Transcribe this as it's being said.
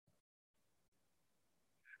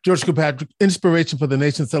George Kilpatrick, inspiration for the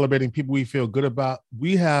nation, celebrating people we feel good about.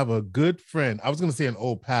 We have a good friend. I was going to say an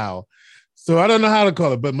old pal, so I don't know how to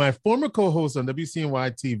call it, but my former co-host on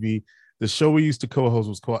WCNY TV, the show we used to co-host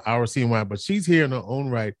was called Our CNY, but she's here in her own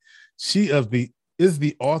right. She is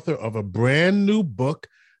the author of a brand new book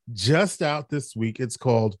just out this week. It's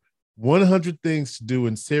called 100 Things to Do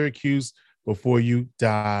in Syracuse Before You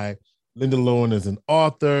Die. Linda Lohan is an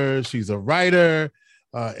author. She's a writer.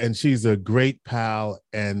 And she's a great pal,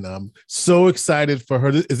 and I'm so excited for her.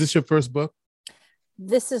 Is this your first book?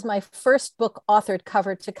 This is my first book authored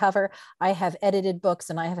cover to cover. I have edited books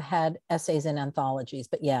and I have had essays in anthologies,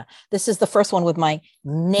 but yeah, this is the first one with my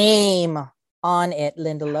name on it,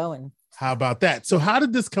 Linda Lohan. How about that? So how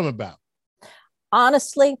did this come about?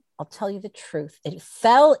 Honestly, I'll tell you the truth. It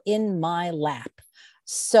fell in my lap.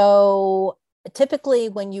 So typically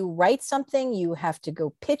when you write something, you have to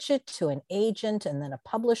go pitch it to an agent and then a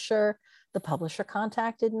publisher. The publisher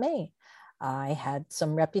contacted me. I had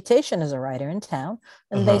some reputation as a writer in town,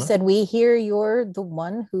 and they said, we hear you're the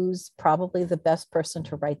one who's probably the best person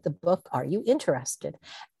to write the book. Are you interested?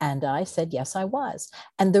 And I said, yes, I was.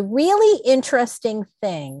 And the really interesting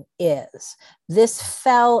thing is this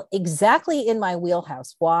fell exactly in my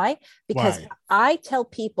wheelhouse. Why? Because I tell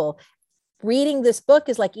people, reading this book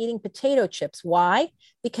is like eating potato chips. Why?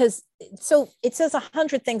 Because so it says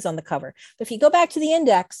 100 things on the cover. But if you go back to the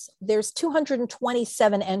index, there's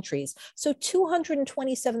 227 entries. So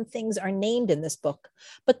 227 things are named in this book.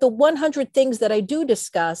 But the 100 things that I do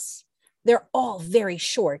discuss, they're all very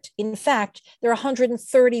short. In fact, they're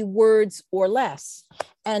 130 words or less.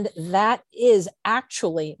 And that is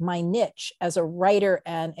actually my niche as a writer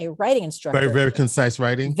and a writing instructor. Very, very concise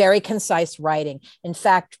writing. Very concise writing. In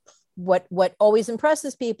fact, what always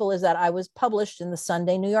impresses people is that I was published in the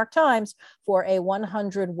Sunday New York Times for a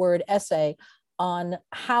 100-word essay on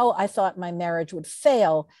how I thought my marriage would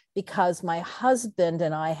fail because my husband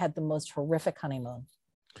and I had the most horrific honeymoon.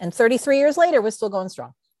 And 33 years later, we're still going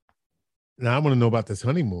strong. Now I want to know about this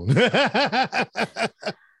honeymoon.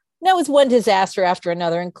 No, it's one disaster after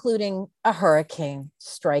another, including a hurricane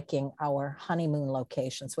striking our honeymoon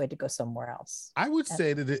location. So we had to go somewhere else. I would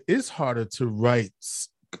say that it is harder to write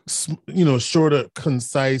shorter,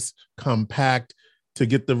 concise, compact, to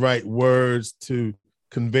get the right words to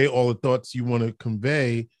convey all the thoughts you want to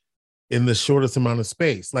convey in the shortest amount of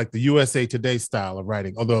space, like the USA Today style of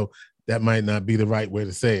writing, although that might not be the right way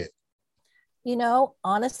to say it. You know,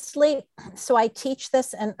 honestly, so I teach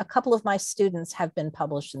this, and a couple of my students have been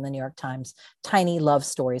published in the New York Times Tiny Love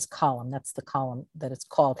Stories column. That's the column that it's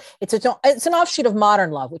called. It's an offshoot of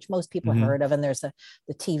Modern Love, which most people have heard of, and there's the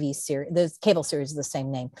TV series, there's cable series of the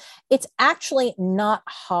same name. It's actually not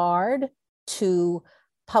hard to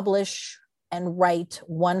publish and write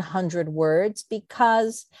 100 words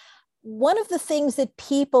because one of the things that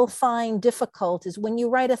people find difficult is when you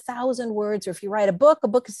write 1,000 words, or if you write a book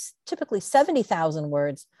is typically 70,000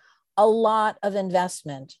 words, a lot of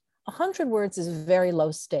investment. 100 words is very low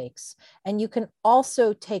stakes. And you can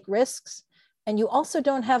also take risks, and you also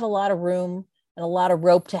don't have a lot of room and a lot of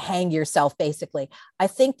rope to hang yourself, basically. I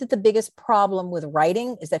think that the biggest problem with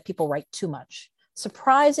writing is that people write too much.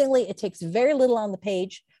 Surprisingly, it takes very little on the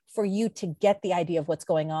page for you to get the idea of what's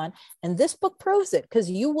going on. And this book proves it,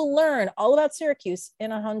 because you will learn all about Syracuse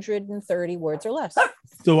in 130 words or less.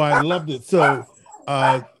 So I loved it. So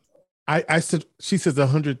I said, she says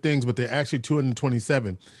 100 things, but they're actually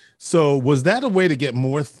 227. So was that a way to get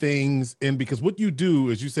more things in? Because what you do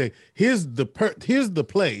is you say, here's the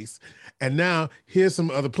place, and now here's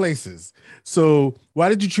some other places. So why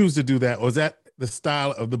did you choose to do that? Or is that the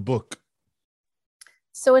style of the book?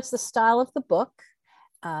 So it's the style of the book.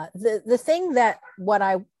 The thing that what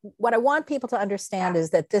I want people to understand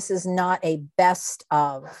is that this is not a best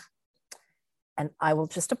of, and I will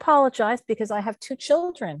just apologize because I have 2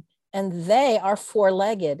 children and they are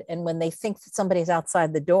 4-legged. And when they think that somebody's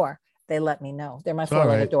outside the door, they let me know. They're my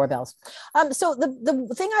 4-legged doorbells. So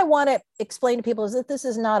the thing I want to explain to people is that this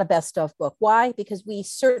is not a best of book. Why? Because we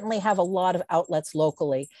certainly have a lot of outlets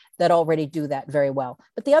locally that already do that very well.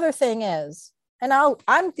 But the other thing is, and I'm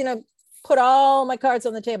going to put all my cards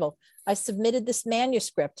on the table. I submitted this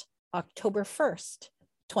manuscript October 1st,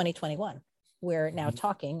 2021. We're now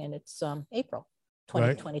talking, and it's April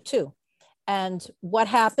 2022. Right. And what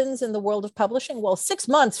happens in the world of publishing? Well, 6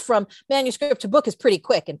 months from manuscript to book is pretty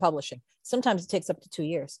quick in publishing. Sometimes it takes up to 2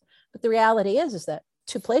 years. But the reality is that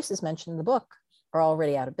 2 places mentioned in the book are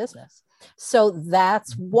already out of business. So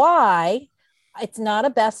that's why it's not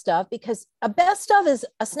a best of, because a best of is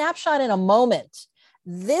a snapshot in a moment.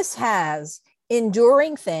 This has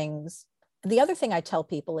enduring things the other thing I tell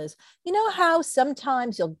people is, you know how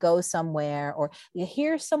sometimes you'll go somewhere or you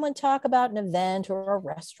hear someone talk about an event or a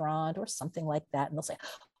restaurant or something like that, and they'll say,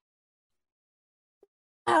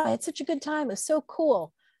 wow, I had such a good time. It was so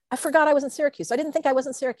cool. I forgot I was in Syracuse. I didn't think I was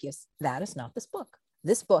in Syracuse. That is not this book.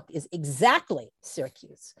 This book is exactly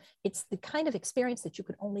Syracuse. It's the kind of experience that you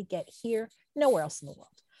could only get here, nowhere else in the world.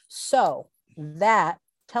 So that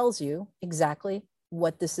tells you exactly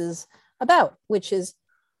what this is about, which is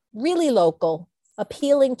really local,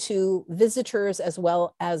 appealing to visitors as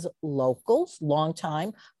well as locals, long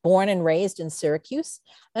time, born and raised in Syracuse.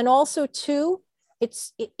 And also too,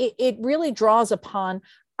 it really draws upon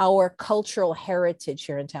our cultural heritage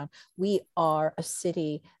here in town. We are a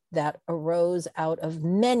city that arose out of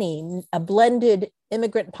a blended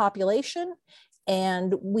immigrant population,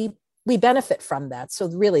 and we benefit from that. So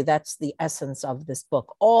really, that's the essence of this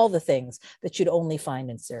book, all the things that you'd only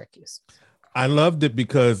find in Syracuse. I loved it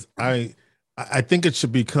because I think it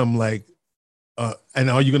should become like, and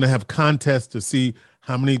are you going to have contests to see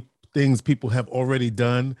how many things people have already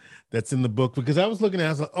done that's in the book? Because I was looking at it, I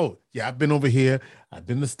was like, oh yeah, I've been over here. I've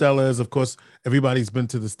been to Stella's. Of course, everybody's been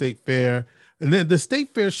to the State Fair. And then the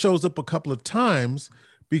State Fair shows up a couple of times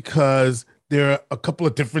because there are a couple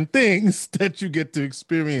of different things that you get to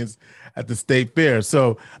experience at the State Fair.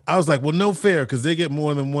 So I was like, well, no fair, because they get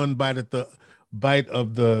more than one bite of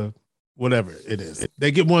the whatever it is.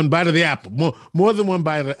 They get one bite of the apple, more than one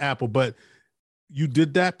bite of the apple. But you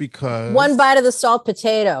did that because one bite of the salt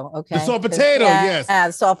potato. Okay. The salt potato, yes. Yeah,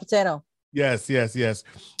 the salt potato. Yes.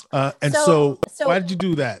 And so why did you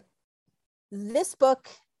do that? This book,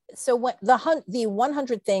 so what the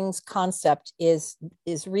 100 Things concept is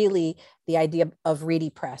really the idea of Reedy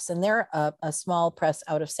Press, and they're a small press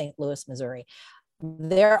out of St. Louis, Missouri.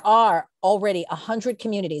 There are already 100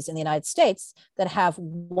 communities in the United States that have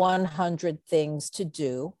 100 Things to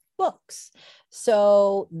Do books.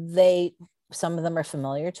 So some of them are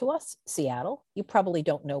familiar to us. Seattle, you probably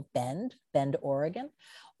don't know Bend, Oregon,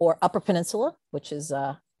 or Upper Peninsula, which is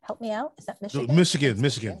help me out. Is that Michigan?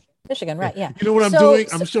 Michigan, right? Yeah. You know what I'm doing?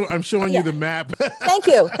 I'm showing you the map. Thank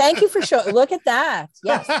you for showing. Look at that.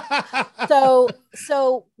 Yes.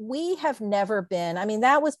 So we have never been. I mean,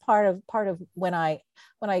 that was part of when I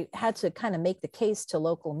had to kind of make the case to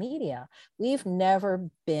local media. We've never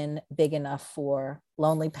been big enough for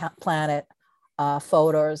Lonely Planet,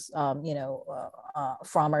 photos,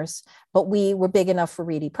 Frommer's, but we were big enough for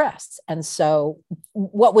Reedy Press. And so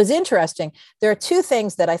what was interesting, there are two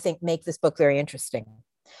things that I think make this book very interesting.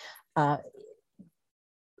 How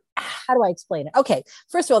do I explain it? Okay,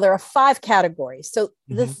 first of all, there are 5 categories. So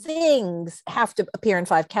the things have to appear in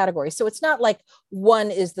 5 categories. So it's not like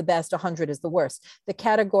 1 is the best, 100 is the worst. The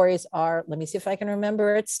categories are, let me see if I can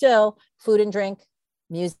remember it still: food and drink,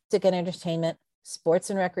 music and entertainment, sports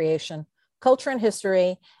and recreation, culture and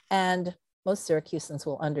history, and most Syracusans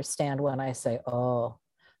will understand when I say, oh,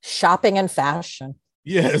 shopping and fashion.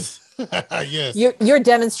 Yes. Yes. You're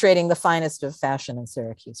demonstrating the finest of fashion in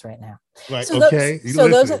Syracuse right now. Right. So okay.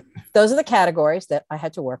 those are the categories that I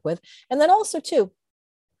had to work with. And then also too,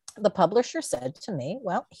 the publisher said to me,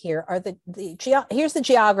 well, here's the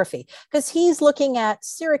geography, because he's looking at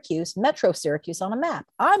Syracuse, Metro Syracuse on a map.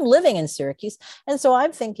 I'm living in Syracuse. And so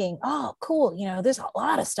I'm thinking, oh, cool. There's a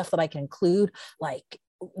lot of stuff that I can include, like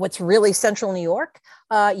what's really central New York.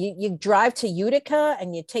 You drive to Utica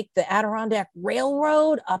and you take the Adirondack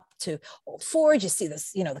Railroad up to Old Forge. You see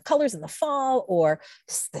this, the colors in the fall, or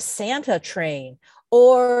the Santa train,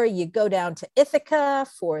 or you go down to Ithaca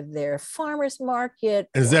for their farmers market.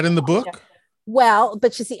 Is that in the book? Well,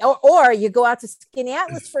 but you see, or you go out to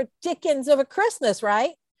Skaneateles for Dickens of a Christmas,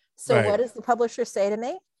 right? So What does the publisher say to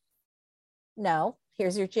me? No,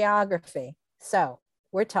 here's your geography. So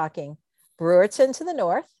we're talking Brewerton to the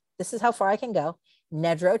north. This is how far I can go.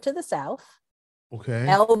 Nedrow to the south. Okay.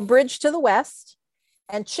 Elbridge to the west,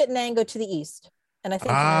 and Chittenango to the east. And I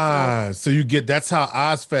think so that's how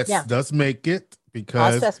Ozfest does make it,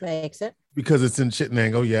 because Ozfest makes it. Because it's in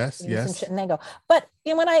Chittenango, yes. In Chittenango. But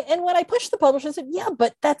when I pushed the publisher, I said, yeah,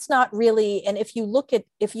 but that's not really. And if you look at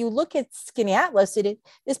Skaneateles, it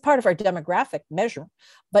is part of our demographic measure.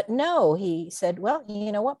 But no, he said, well,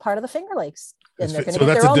 you know what? Part of the Finger Lakes. And so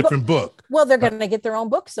that's a different book. Well, they're going to get their own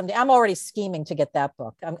book someday. I'm already scheming to get that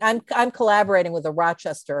book. I'm collaborating with a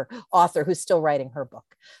Rochester author who's still writing her book.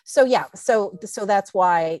 So yeah, so that's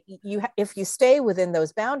why if you stay within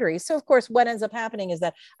those boundaries. So of course, what ends up happening is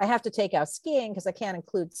that I have to take out skiing because I can't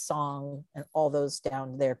include song and all those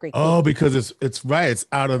down there. Greek. Because it's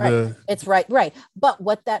out of the. It's right. But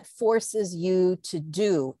what that forces you to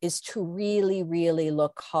do is to really, really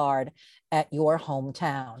look hard at your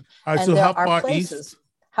hometown. All right, so how far east?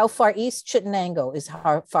 How far east? Chittenango is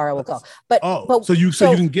how far I will go. But so you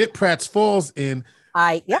can get Pratt's Falls in.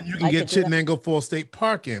 You can get Chittenango Falls State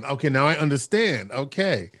Park in. Okay, now I understand.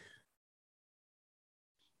 Okay,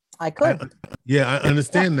 I could. I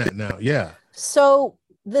understand that now. Yeah. So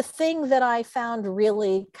the thing that I found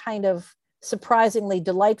really kind of surprisingly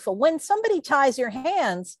delightful, when somebody ties your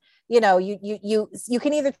hands, you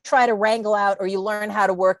can either try to wrangle out or you learn how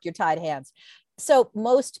to work your tied hands. So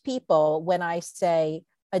most people, when I say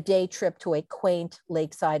a day trip to a quaint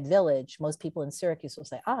lakeside village, most people in Syracuse will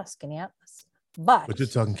say, Skaneateles. But you're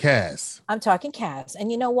talking Cass. I'm talking Cass. And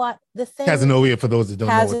you know what? The thing Cazenovia, for those that don't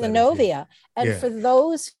know what that is. Yeah. And for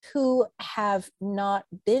those who have not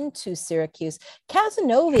been to Syracuse,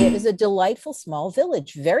 Cazenovia is a delightful small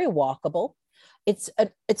village, very walkable. It's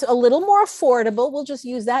a little more affordable. We'll just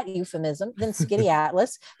use that euphemism than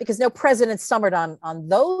Skaneateles, because no president summered on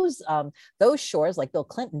those shores like Bill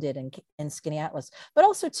Clinton did in Skaneateles. But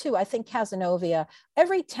also too, I think Cazenovia,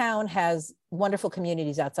 every town has wonderful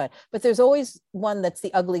communities outside, but there's always one that's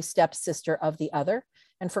the ugly stepsister of the other.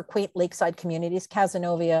 And for quaint lakeside communities,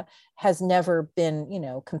 Cazenovia has never been,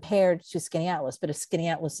 compared to Skaneateles. But if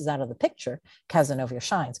Skaneateles is out of the picture, Cazenovia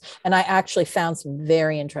shines. And I actually found some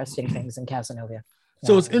very interesting things in Cazenovia.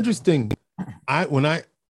 So it's interesting. I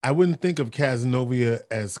wouldn't think of Cazenovia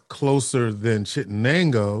as closer than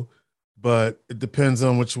Chittenango, but it depends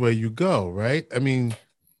on which way you go, right? I mean,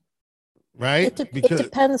 right? It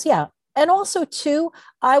depends, yeah. And also too,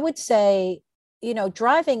 I would say,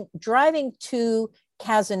 driving to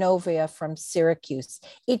Cazenovia from Syracuse,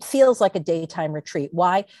 it feels like a daytime retreat.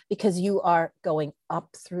 Why? Because you are going up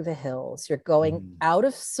through the hills. You're going out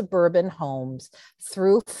of suburban homes,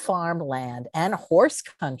 through farmland and horse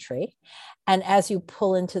country. And as you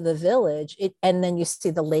pull into the village, and then you see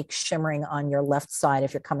the lake shimmering on your left side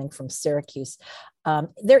if you're coming from Syracuse.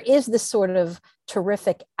 There is this sort of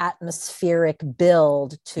terrific atmospheric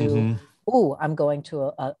build to, I'm going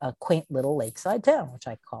to a quaint little lakeside town, which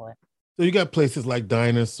I call it. So you got places like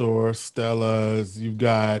Dinosaur, Stella's. You've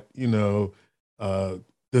got, the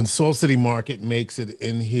Soul City Market makes it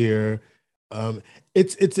in here.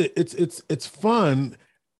 It's fun,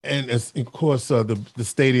 and it's, of course the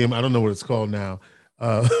stadium. I don't know what it's called now.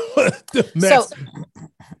 The Mets.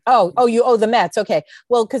 The Mets. Okay,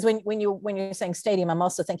 well, because when you're saying stadium, I'm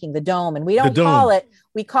also thinking the Dome, and we don't call it.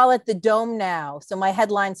 We call it the Dome now. So my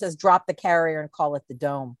headline says "Drop the Carrier" and call it the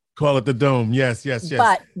Dome. Call it the Dome. Yes.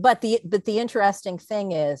 But the interesting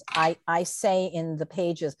thing is, I say in the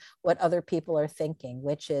pages what other people are thinking,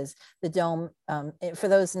 which is the Dome. For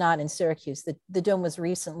those not in Syracuse, the Dome was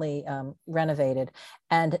recently renovated,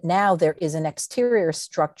 and now there is an exterior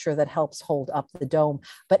structure that helps hold up the Dome.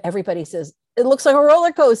 But everybody says it looks like a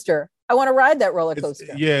roller coaster. I want to ride that roller coaster.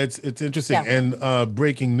 It's interesting. Yeah. And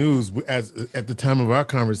breaking news, as at the time of our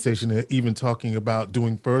conversation, even talking about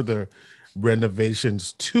doing further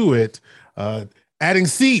renovations to it, adding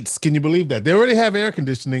seats. Can you believe that? They already have air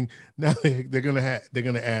conditioning. Now they're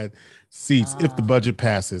gonna add seats if the budget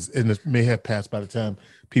passes, and it may have passed by the time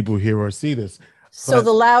people hear or see this. So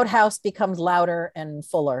the loud house becomes louder and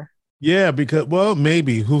fuller. Yeah, because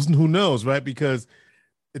maybe who knows, right? Because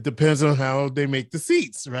it depends on how they make the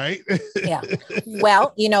seats, right? Yeah.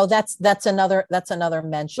 Well, that's another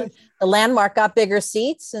mention. The Landmark got bigger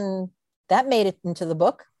seats, and that made it into the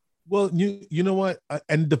book. Well, you know what?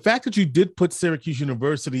 And the fact that you did put Syracuse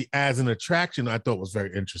University as an attraction, I thought was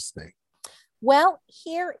very interesting. Well,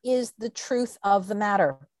 here is the truth of the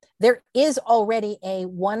matter. There is already a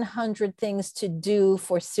 100 Things to Do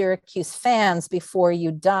for Syracuse Fans Before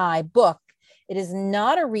You Die book. It is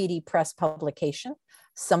not a Reedy Press publication.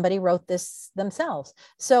 Somebody wrote this themselves.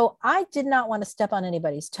 So I did not want to step on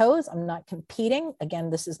anybody's toes. I'm not competing. Again,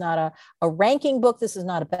 this is not a ranking book. This is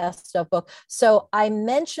not a best of book. So I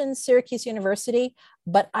mentioned Syracuse University,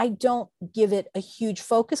 but I don't give it a huge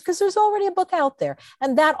focus because there's already a book out there.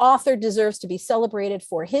 And that author deserves to be celebrated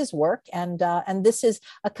for his work. And this is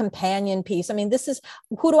a companion piece. I mean,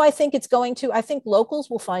 who do I think it's going to? I think locals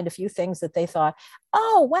will find a few things that they thought,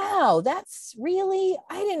 oh, wow, that's really,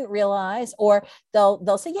 I didn't realize. Or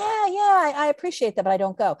they'll say, I appreciate that, but I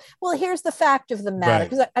don't go. Well, here's the fact of the matter,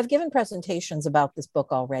 because I've given presentations about this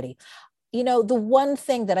book already. The one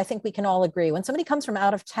thing that I think we can all agree, when somebody comes from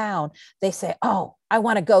out of town, they say, oh, I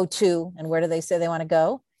want to go to, and where do they say they want to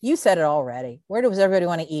go? You said it already. Where does everybody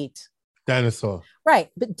want to eat? Dinosaur. Right.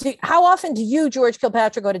 But how often do you, George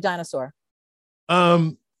Kilpatrick, go to Dinosaur?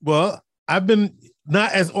 Well, I've been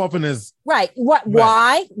not as often as. Right. What?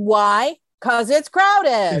 Right. Why? because it's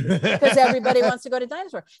crowded, because everybody wants to go to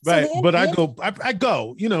Dinosaur. Right. So But I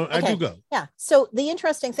go, you know, I do go. Yeah. So the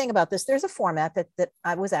interesting thing about this, there's a format that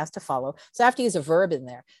I was asked to follow. So I have to use a verb in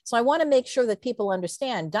there. So I want to make sure that people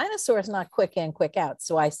understand Dinosaur is not quick in, quick out.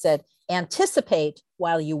 So I said, anticipate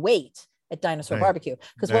while you wait at Dinosaur Barbecue.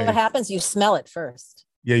 Because what happens, you smell it first.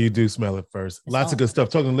 Yeah, you do smell it first. Lots of good stuff.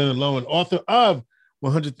 Talking to Linda Lowen, author of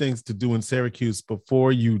 100 Things to Do in Syracuse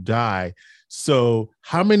Before You Die. So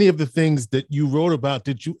how many of the things that you wrote about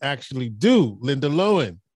did you actually do, Linda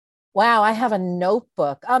Lowen? Wow, I have a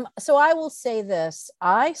notebook. So I will say this.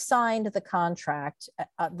 I signed the contract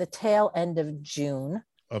at the tail end of June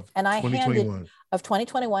of and 2021. Of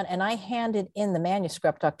 2021, and I handed in the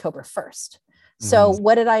manuscript October 1st. So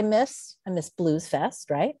what did I miss? I missed Blues Fest,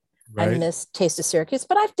 right? I missed Taste of Syracuse,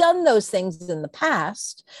 but I've done those things in the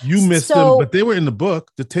past. You missed them, but they were in the book.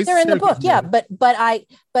 The Taste they're of in the Syracuse, book, yeah.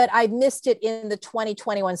 But I missed it in the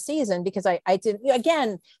 2021 season because I didn't.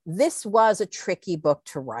 Again, this was a tricky book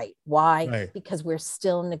to write. Why? Right. Because we're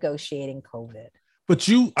still negotiating COVID. But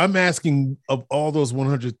I'm asking, of all those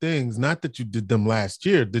 100 things, not that you did them last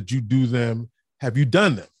year. Did you do them? Have you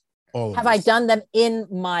done them? Have I done them in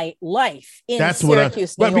my life in That's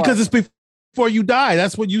Syracuse, New York? Because it's before you die.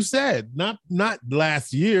 That's what you said. Not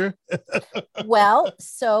last year. Well,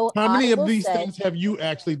 so how many of these things have you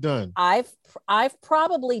actually done? I've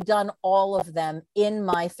probably done all of them in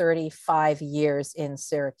my 35 years in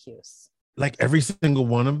Syracuse. Like every single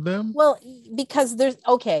one of them? Well, because there's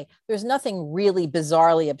nothing really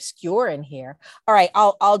bizarrely obscure in here. All right,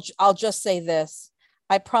 I'll just say this.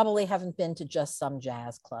 I probably haven't been to Just Some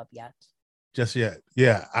Jazz Club yet. Just yet.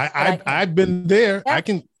 Yeah. I've been there. Yeah. I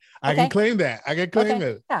can claim that. I can claim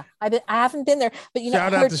it. Yeah. I haven't been there, but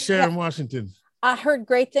shout out to Sharon Washington. I heard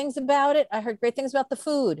great things about it. I heard great things about the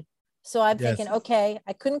food. So I'm thinking, okay,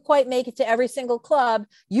 I couldn't quite make it to every single club.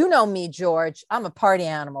 You know me, George. I'm a party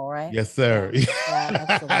animal, right? Yes, sir. Yeah,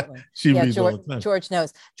 absolutely. George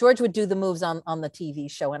knows. George would do the moves on the TV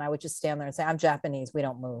show, and I would just stand there and say, "I'm Japanese. We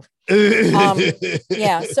don't move."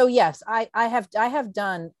 Yeah. So yes, I have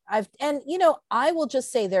done. And I will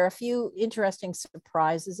just say there are a few interesting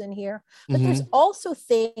surprises in here, but there's also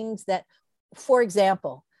things that, for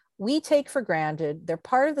example, we take for granted. They're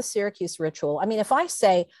part of the Syracuse ritual. I mean, if I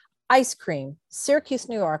say ice cream, Syracuse,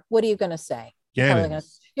 New York, what are you going to say?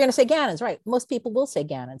 Gannon's. You're going to say Gannon's, right? Most people will say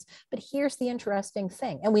Gannon's, but here's the interesting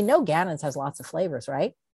thing. And we know Gannon's has lots of flavors,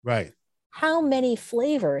 right? Right. How many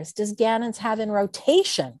flavors does Gannon's have in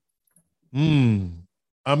rotation? I'm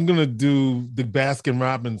going to do the Baskin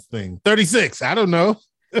Robbins thing. 36. I don't know.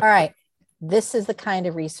 All right. This is the kind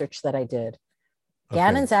of research that I did.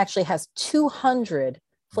 Gannon's actually has 200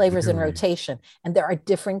 flavors in rotation, and there are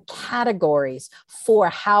different categories for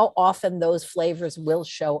how often those flavors will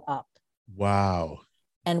show up. Wow.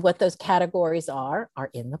 And what those categories are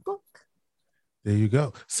in the book. There you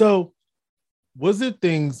go. So was it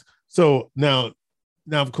things, so now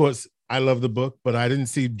of course I love the book, but I didn't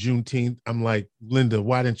see Juneteenth. I'm like, Linda,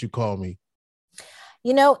 why didn't you call me?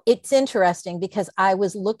 It's interesting because I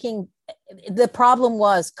was looking, the problem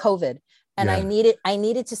was COVID. And I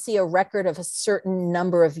needed to see a record of a certain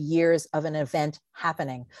number of years of an event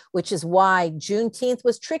happening, which is why Juneteenth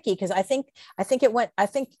was tricky, because I think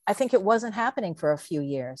it wasn't happening for a few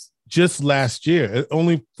years. Just last year,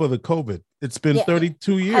 only for the COVID. It's been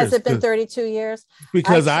 32 years. Has it been 32 years?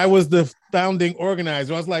 Because I was the founding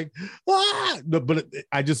organizer. I was like, but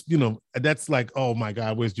I just, that's like, oh my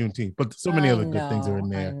God, where's Juneteenth? But so many other good things are in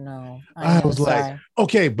there. I was like,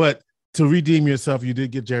 okay, but to redeem yourself, you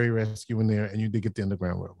did get Jerry Rescue in there, and you did get the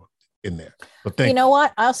Underground Railroad in there. But thank you.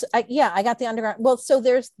 What? I got the Underground. Well, so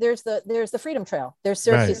there's the Freedom Trail. There's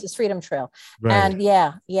Syracuse's Freedom Trail, and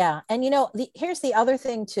and here's the other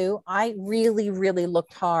thing too. I really, really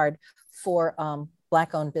looked hard for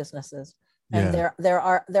Black-owned businesses, and there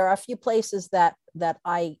are a few places that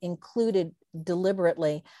I included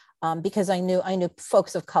deliberately. Because I knew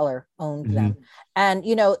folks of color owned them. And,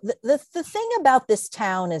 the thing about this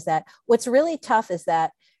town is that what's really tough is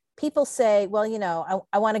that people say, well,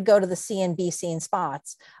 I want to go to the C and B scene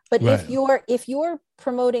spots. But if you're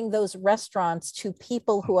promoting those restaurants to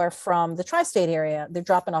people who are from the tri-state area, they're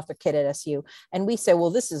dropping off their kid at SU. And we say,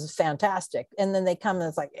 well, this is fantastic. And then they come and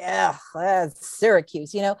it's like, yeah, that's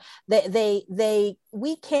Syracuse. We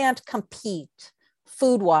can't compete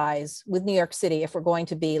food-wise with New York City if we're going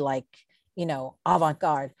to be like,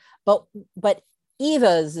 avant-garde. But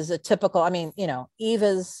Eva's is a typical,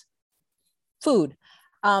 Eva's food.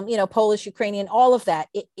 Polish, Ukrainian, all of that.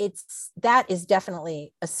 That is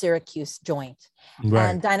definitely a Syracuse joint. Right.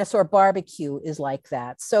 And Dinosaur Barbecue is like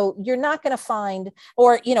that. So you're not going to find,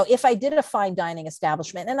 or, if I did a fine dining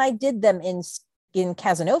establishment, and I did them in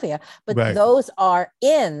Cazenovia, but Right. those are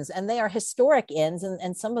inns, and they are historic inns,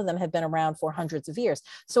 and some of them have been around for hundreds of years.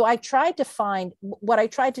 So I tried to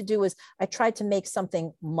do is I tried to make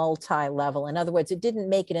something multi-level. In other words, it didn't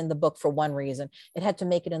make it in the book for one reason. It had to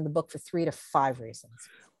make it in the book for 3 to 5 reasons.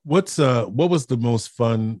 What was the most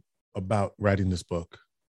fun about writing this book?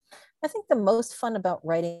 I think the most fun about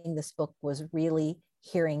writing this book was really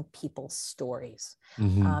hearing people's stories.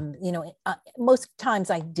 Mm-hmm. Most times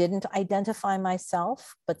I didn't identify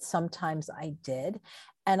myself, but sometimes I did.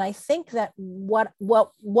 And I think that what was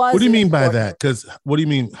What do you mean by that? Because what do you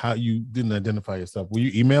mean how you didn't identify yourself? Were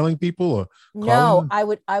you emailing people or calling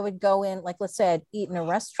them? I would go in, like, let's say I'd eat in a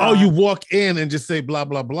restaurant. Oh, you walk in and just say blah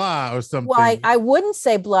blah blah or something. Well, I wouldn't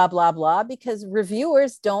say blah blah blah because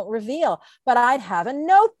reviewers don't reveal, but I'd have a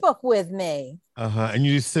notebook with me. And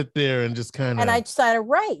you just sit there and just kind of. And I decided to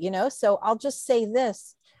write, So I'll just say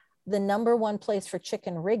this: the number one place for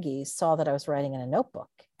Chicken Riggies saw that I was writing in a notebook,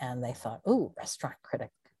 and they thought, "Ooh, restaurant critic."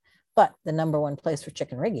 But the number one place for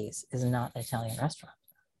Chicken Riggies is not an Italian restaurant.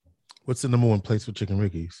 What's the number one place for Chicken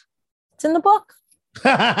Riggies? It's in the book.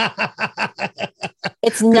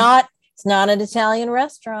 It's not an Italian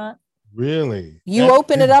restaurant. Really? You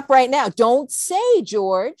open it up right now. Don't say,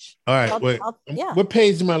 George. All right. Wait. What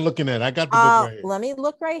page am I looking at? I got the book right here. Let me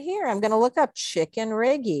look right here. I'm going to look up Chicken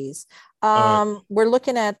Riggies. We're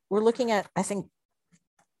looking at, I think,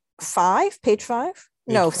 page 5.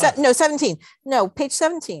 No, 17. No, page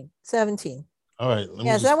 17. 17. All right.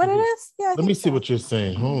 Is that what it is? Yeah. Let me see what you're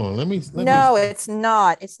saying. Hold on. It's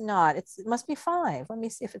not. It must be 5. Let me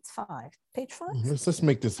see if it's 5. Page 5. Let's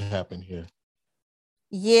make this happen here.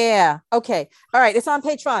 Yeah. Okay. All right. It's on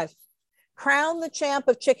page 5. Crown the champ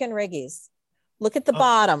of Chicken Riggies. Look at the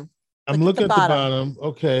bottom. I'm looking at the bottom.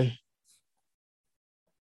 Okay.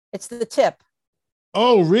 It's the tip.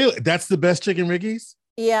 Oh, really? That's the best Chicken Riggies?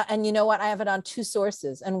 Yeah. And you know what? I have it on 2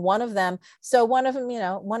 sources. And one of them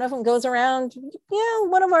goes around,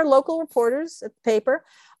 one of our local reporters at the paper.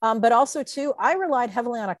 But also, too, I relied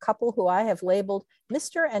heavily on a couple who I have labeled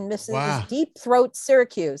Mr. and Mrs. Deep Throat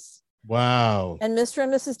Syracuse. Wow. And Mr.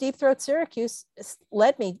 and Mrs. Deep Throat Syracuse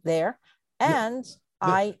led me there. And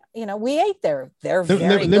we ate there. They're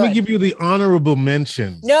very good. Let me give you the honorable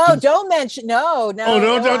mentions. No, don't mention. No. Oh,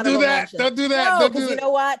 no, don't do that. Mentions. Don't do that. No, because you know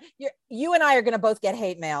what? You and I are going to both get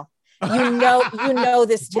hate mail. You know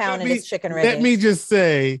this town and its Chicken Riggies. Let me just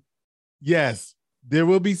say, yes, there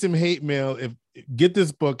will be some hate mail. If get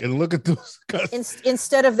this book and look at those.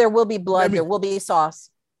 Instead of there will be blood, there will be sauce.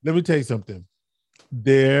 Let me tell you something.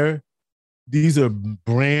 These are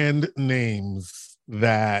brand names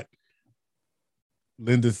that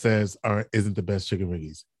Linda says isn't the best Chicken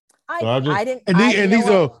Riggies. I didn't. And these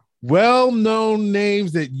are well-known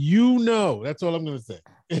names that you know. That's all I'm going to say.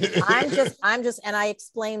 I'm just, and I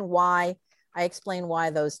explain why.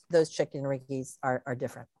 Those Chicken Riggies are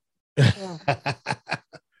different.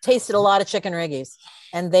 Tasted a lot of Chicken Riggies,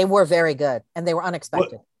 and they were very good, and they were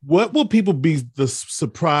unexpected. What will people be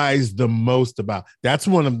surprised the most about? That's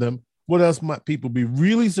one of them. What else might people be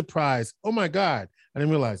really surprised? Oh my God, I didn't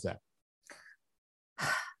realize that.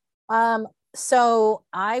 So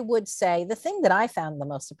I would say the thing that I found the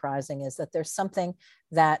most surprising is that there's something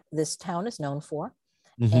that this town is known for,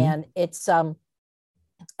 and it's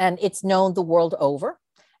known the world over,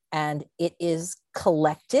 and it is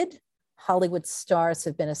collected. Hollywood stars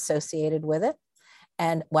have been associated with it.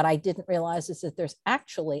 And what I didn't realize is that there's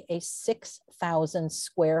actually a 6,000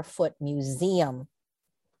 square foot museum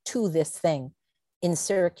to this thing in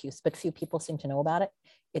Syracuse, but few people seem to know about it.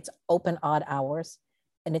 It's open odd hours,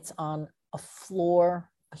 and it's on a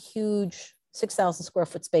floor, a huge 6,000 square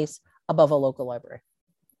foot space above a local library.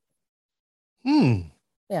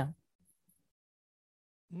 Yeah.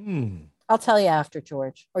 I'll tell you after,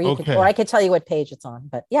 George, or I could tell you what page it's on.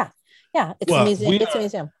 But yeah, it's a museum. It's a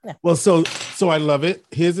museum. Yeah. Well, so I love it.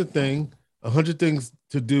 Here's the thing: 100 Things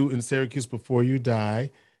to Do in Syracuse Before You Die,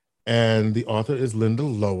 and the author is Linda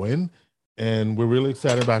Lowen, and we're really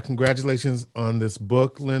excited about. Congratulations on this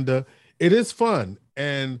book, Linda. It is fun,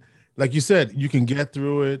 and like you said, you can get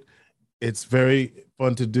through it. It's very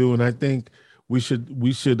fun to do, and I think we should.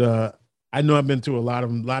 I know I've been to a lot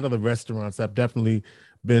of the restaurants. I've definitely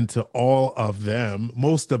been to all of them,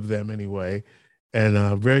 most of them anyway,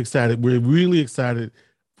 and very excited. We're really excited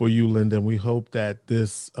for you, Linda, and we hope that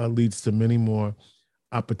this leads to many more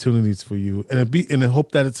opportunities for you, and I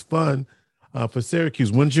hope that it's fun. for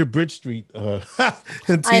Syracuse. When's your Bridge Street?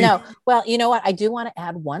 I know. Well, you know what? I do want to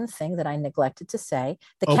add one thing that I neglected to say.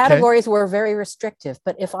 The Okay. categories were very restrictive,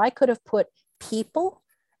 but if I could have put people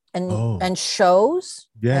and shows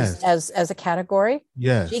Yes. as a category,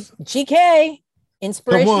 Yes. GK,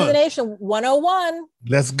 Inspiration of the Nation 101.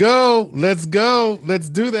 Let's go. Let's go. Let's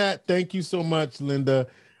do that. Thank you so much, Linda.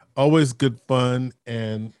 Always good fun.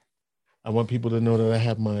 And I want people to know that I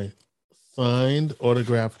have my signed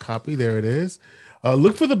autographed copy. There it is.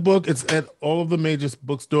 Look for the book. It's at all of the major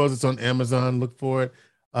bookstores. It's on Amazon. Look for it.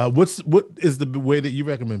 What is the way that you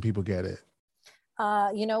recommend people get it?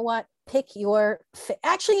 You know what? Pick your,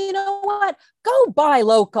 actually, you know what? Go buy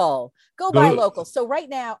local. Go buy local. So right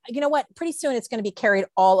now, you know what? Pretty soon it's going to be carried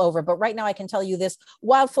all over. But right now I can tell you this,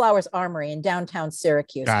 Wildflowers Armory in downtown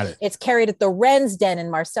Syracuse. Got it. It's carried at the Wren's Den in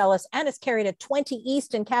Marcellus, and it's carried at 20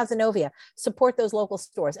 East in Cazenovia. Support those local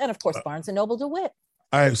stores. And of course, Barnes & Noble DeWitt.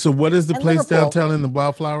 All right. So what is the place Liverpool. downtown in the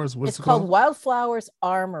Wildflowers? What's it called? Wildflowers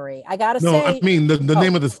Armory. I got to say. No, I mean the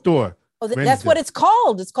name of the store. Oh, that's what it's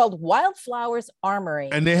called. It's called Wildflowers Armory.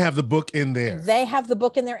 And they have the book in there. They have the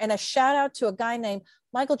book in there. And a shout out to a guy named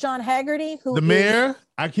Michael John Haggerty, who the mayor.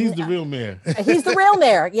 He's the real mayor. He's the real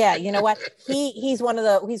mayor. Yeah, you know what? He's one of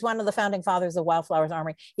the founding fathers of Wildflowers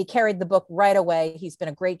Armory. He carried the book right away. He's been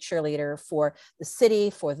a great cheerleader for the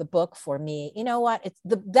city, for the book, for me. You know what?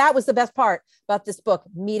 That was the best part about this book,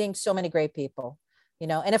 meeting so many great people. You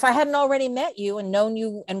know, and if I hadn't already met you and known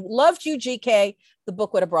you and loved you, GK, the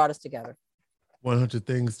book would have brought us together. 100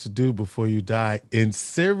 Things to Do Before You Die in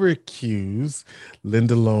Syracuse.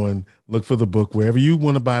 Linda Lohan. Look for the book wherever you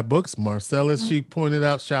want to buy books. Marcellus, she pointed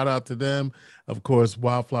out, shout out to them. Of course,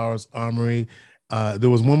 Wildflowers Armory. There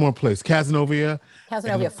was one more place, Cazenovia.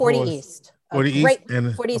 40 East. 40 East.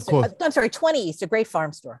 And 40 East. Course, I'm sorry, 20 East, a great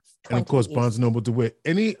farm store. And of course, Barnes & Noble DeWitt.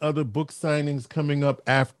 Any other book signings coming up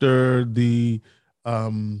after the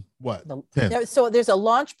so there's a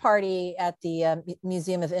launch party at the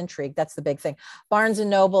Museum of Intrigue. That's the big thing. Barnes &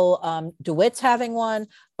 Noble DeWitt's having one.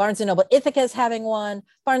 Barnes & Noble Ithaca's having one.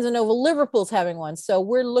 Barnes & Noble Liverpool's having one. So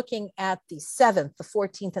we're looking at the 7th, the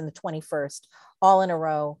 14th, and the 21st, all in a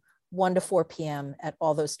row, 1 to 4 p.m. at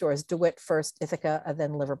all those stores. DeWitt first, Ithaca, and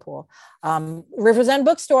then Liverpool. Rivers End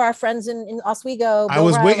Bookstore, our friends in Oswego. I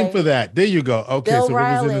was waiting for that. There you go. Okay, Bill so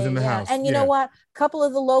Riley, Rivers End is in the house. And you know what? A couple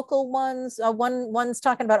of the local ones, one's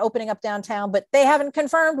talking about opening up downtown, but they haven't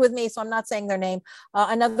confirmed with me, so I'm not saying their name.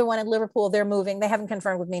 Another one in Liverpool, they're moving. They haven't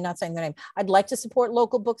confirmed with me, not saying their name. I'd like to support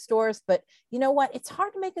local bookstores, but you know what? It's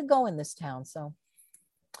hard to make a go in this town. So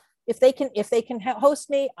if they can host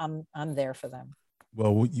me, I'm there for them.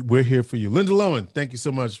 Well, we're here for you. Linda Lohan, thank you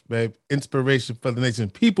so much, babe. Inspiration for the nation.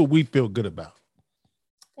 People we feel good about.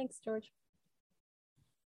 Thanks, George.